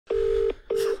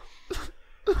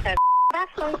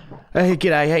Hey,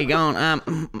 g'day, how you going?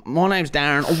 My name's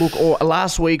Darren. Look,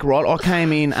 last week, right, I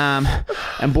came in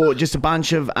and bought just a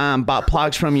bunch of butt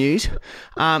plugs from yous,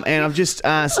 and I've just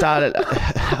started.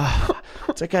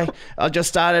 It's okay. I just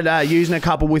started using a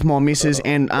couple with my missus,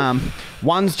 and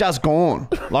one's just gone.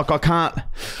 Like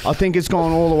I think it's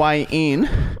gone all the way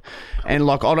in. And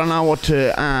like I don't know what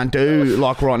to do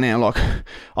like right now. Like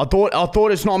I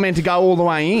thought it's not meant to go all the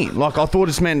way in. Like I thought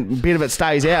it's meant a bit of it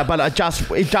stays out, but it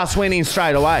just went in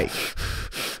straight away.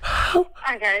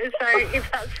 Okay, so if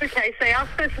that's the case, they are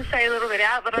supposed to stay a little bit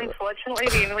out, but unfortunately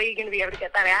the only way you're going to be able to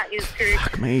get that out is to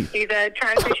either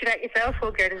try and fish it out yourself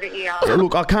or go to the ER. Yeah,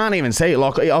 look, I can't even see it.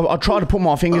 Like I tried to put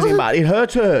my fingers in, but it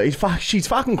hurts her. She's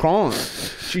fucking crying.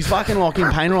 She's fucking like in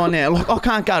pain right now. Like I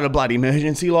can't go to bloody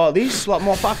emergency like this. Like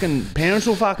my fucking parents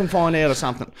will fucking find out or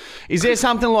something. Is there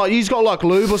something like you've got like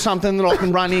lube or something that I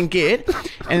can run in and get,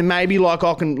 and maybe like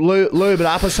I can lube it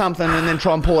up or something and then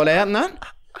try and pull it out and that?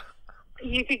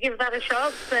 You could give that a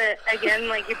shot, but again,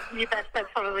 like your best bet's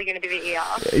probably going to be the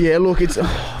ER. Yeah, look, it's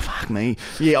fuck me.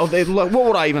 Yeah, like, what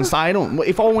would I even say to them?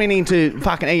 If I went into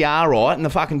fucking ER, right, and the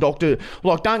fucking doctor,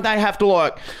 like, don't they have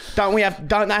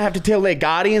to tell their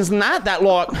guardians and that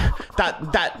like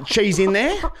that she's in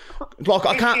there? Like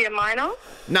I can't. Is she a minor?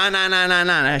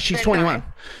 No. She's 21.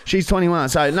 She's 21,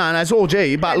 so no, it's all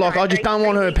G. But like, I just don't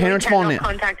want her parents finding out.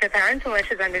 Contact her parents unless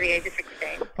she's under the age of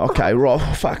 16. Okay,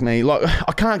 right. Fuck me. Like,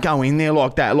 I can't go in there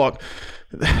like that. Like,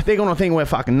 they're gonna think we're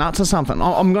fucking nuts or something.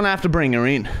 I'm gonna have to bring her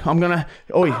in.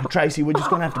 Oi, Tracy, we're just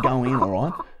gonna have to go in, all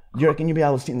right? Do you reckon you'll be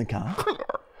able to sit in the car?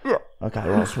 Yeah. Okay,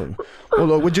 right, sweet. Well,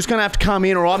 look, we're just gonna have to come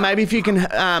in, all right? Maybe if you can.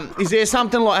 Is there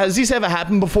something like? Has this ever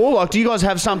happened before? Like, do you guys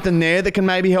have something there that can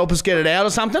maybe help us get it out or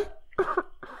something?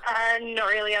 Not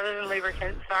really, other than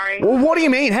lubricant, sorry. Well, what do you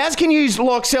mean? How can you,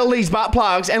 like, sell these butt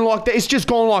plugs and, like, it's just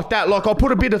gone like that? Like, I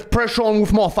put a bit of pressure on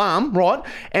with my thumb, right,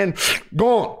 and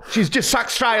gone. She's just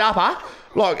sucked straight up, huh?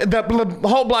 Like, the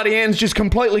whole bloody end's just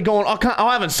completely gone.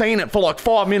 I haven't seen it for, like,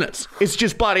 5 minutes. It's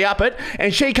just bloody up it,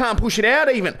 and she can't push it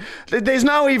out even. There's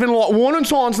no even, like, warning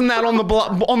signs and that on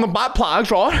the butt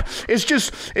plugs, right? It's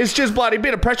just bloody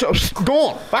bit of pressure.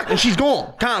 Gone. Fucking, she's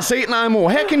gone. Can't see it no more.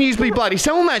 How can you be bloody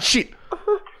selling that shit?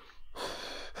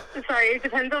 Sorry, it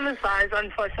depends on the size,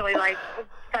 unfortunately. Like,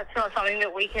 that's not something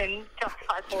that we can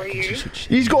justify for you.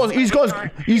 You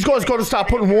guys got to start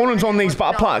putting warnings on these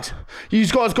butt plugs. You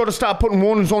guys got to start putting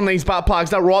warnings on these butt plugs.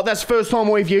 That right? That's the first time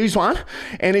we've used one,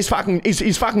 and it's fucking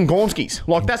gonskis.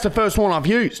 Like, that's the first one I've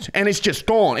used, and it's just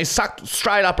gone. It's sucked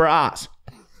straight up her ass.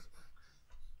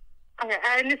 Okay,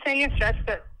 I understand your stress,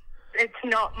 but it's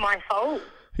not my fault.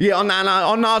 Yeah,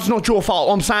 no, it's not your fault.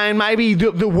 I'm saying maybe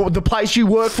the place you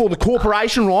work for, the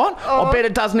corporation, right? I bet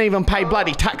it doesn't even pay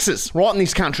bloody taxes, right, in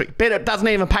this country. Bet it doesn't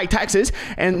even pay taxes,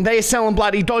 and they're selling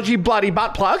bloody dodgy bloody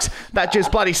butt plugs that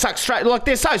just bloody suck straight. Like,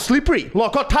 they're so slippery.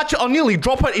 Like, I touch it, I nearly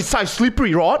drop it, it's so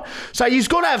slippery, right? So you've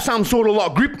got to have some sort of,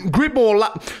 like, grip or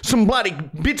some bloody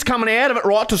bits coming out of it,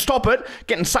 right, to stop it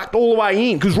getting sucked all the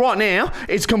way in. Because right now,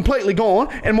 it's completely gone,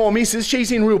 and my missus,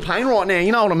 she's in real pain right now,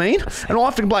 you know what I mean? And I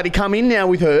have to bloody come in now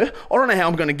with her. I don't know how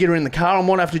I'm going to get her in the car. I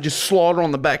might have to just slide her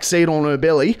on the back seat on her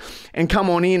belly and come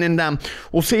on in, and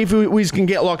we'll see if we can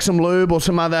get like some lube or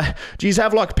some other. Do you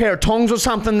have like a pair of tongs or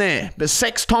something there? The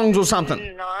sex tongs or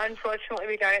something? No, unfortunately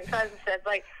we don't. So as I said,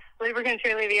 like, lubricant's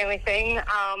really the only thing.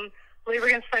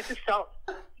 Lubricant's supposed to stop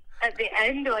at the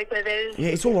end, like where there's...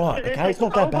 Yeah, it's all right, so okay? It's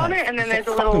not that bad. And then there's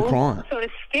a little sort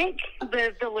of stick.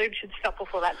 The lube should stop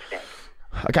before that stick.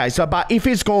 Okay, so, but if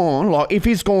it's gone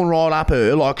right up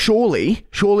her, like, surely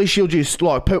she'll just,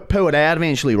 like, poo it out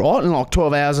eventually, right? In, like,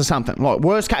 12 hours or something. Like,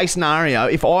 worst case scenario,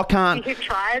 if I can't... You could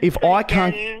try it, if I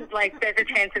can't... Again, like, there's a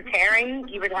chance of tearing,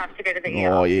 you would have to go to the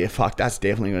ER. Oh, yeah, fuck, that's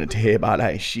definitely going to tear, but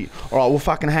hey, shit. All right, well,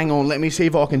 fucking hang on. Let me see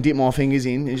if I can dip my fingers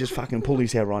in and just fucking pull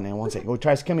this out right now. 1 second. Oh,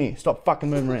 Trace, come here. Stop fucking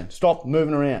moving around. Stop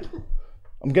moving around.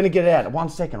 I'm going to get it out. 1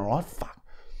 second, all right? Fuck.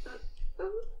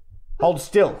 Hold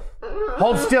still.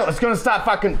 Hold still. It's going to start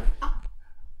fucking...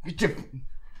 Get your...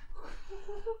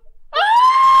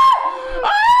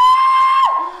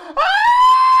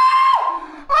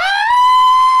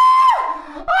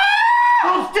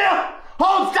 Hold still!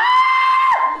 Hold still!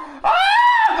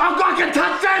 I've got to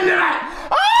touch down to that!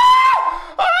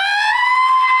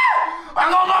 I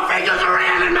got my fingers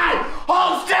around it, mate!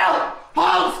 Hold still!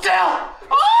 Hold still!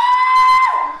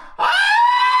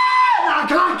 I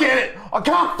can't get it! I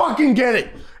can't fucking get it!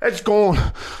 It's gone.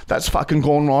 That's fucking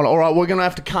gone right. All right, we're going to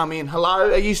have to come in. Hello?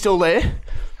 Are you still there?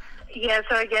 Yeah,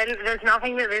 so again, there's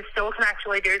nothing that this store can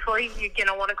actually do for you. You're going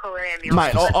to want to call an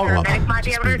ambulance. Mate, The paramedic might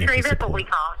be able to retrieve it, but we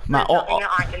can't. Mate, There's nothing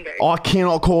that I can do. I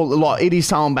cannot call it. Like, it is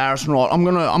so embarrassing, right?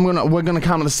 We're gonna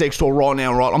come to the sex store right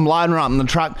now, right? I'm loading her up in the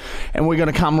truck, and we're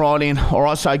gonna come right in. All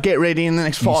right, so get ready in the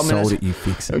next 5 minutes. You sold it, you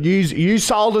fix it. You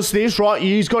sold us this, right?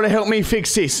 You've got to help me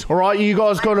fix this, all right? You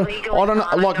guys got to. I don't know,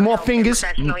 like my fingers.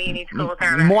 You need to call a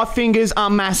paramedic. My fingers are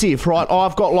massive, right?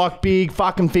 I've got like big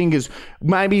fucking fingers.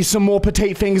 Maybe some more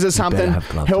petite fingers or something.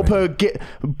 Help her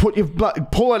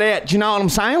pull it out. Do you know what I'm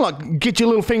saying? Like, get your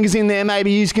little fingers in there.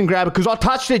 Maybe you can grab it, because I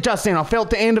touched it just then. I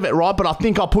felt the end of it, right? But I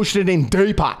think I pushed it in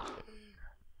deeper.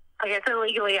 Okay, so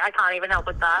legally, I can't even help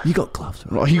with that. You got gloves,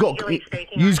 right?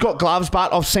 You've got gloves,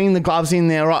 but I've seen the gloves in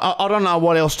there. Right? I don't know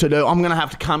what else to do. I'm gonna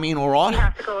have to come in, all right? You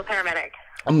have to call a paramedic.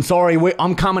 I'm sorry,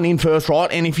 I'm coming in first,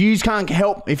 right? And if you can't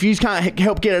help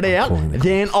get it out,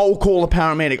 then I'll call a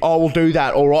paramedic. I will do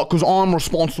that, all right? Because I'm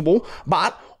responsible,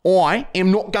 but I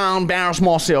am not going to embarrass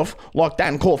myself like that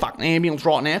and call a fucking ambulance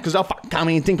right now, because they'll fucking come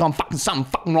in and think I'm fucking something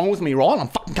fucking wrong with me, right? I'm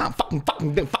fucking can't fucking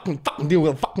deal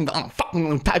with a fucking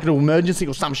take it to emergency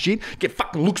or some shit. Get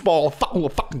fucking looks by all the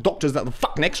fucking doctors that the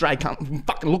fucking X-ray can't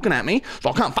fucking looking at me, so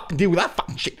I can't fucking deal with that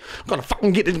fucking shit. I've got to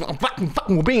fucking get it. Fucking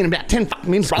we'll be in about 10 fucking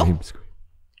minutes, bro.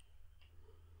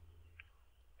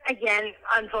 Again,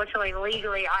 unfortunately,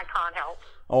 legally, I can't help.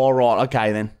 All right,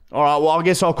 okay then. All right, well, I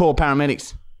guess I'll call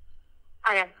paramedics.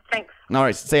 Okay, thanks. No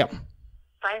worries. See ya.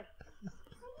 Bye.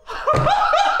 Do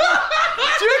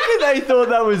you reckon they thought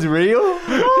that was real?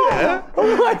 Yeah.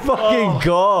 Oh my fucking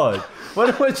God.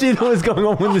 What do you know was going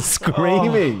on with the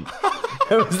screaming?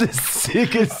 It was the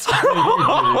sickest screaming.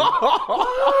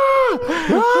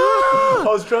 I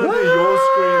was trying to do your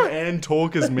scream and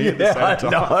talk as me at the same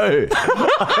time. No.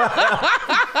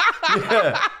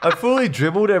 Yeah, I fully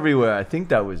dribbled everywhere. I think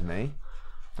that was me.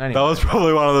 Anyway. That was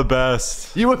probably one of the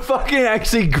best. You were fucking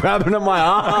actually grabbing at my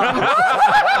arm.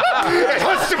 It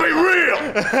has to be real.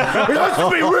 It has to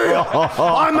be real.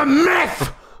 I'm a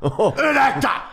meth actor.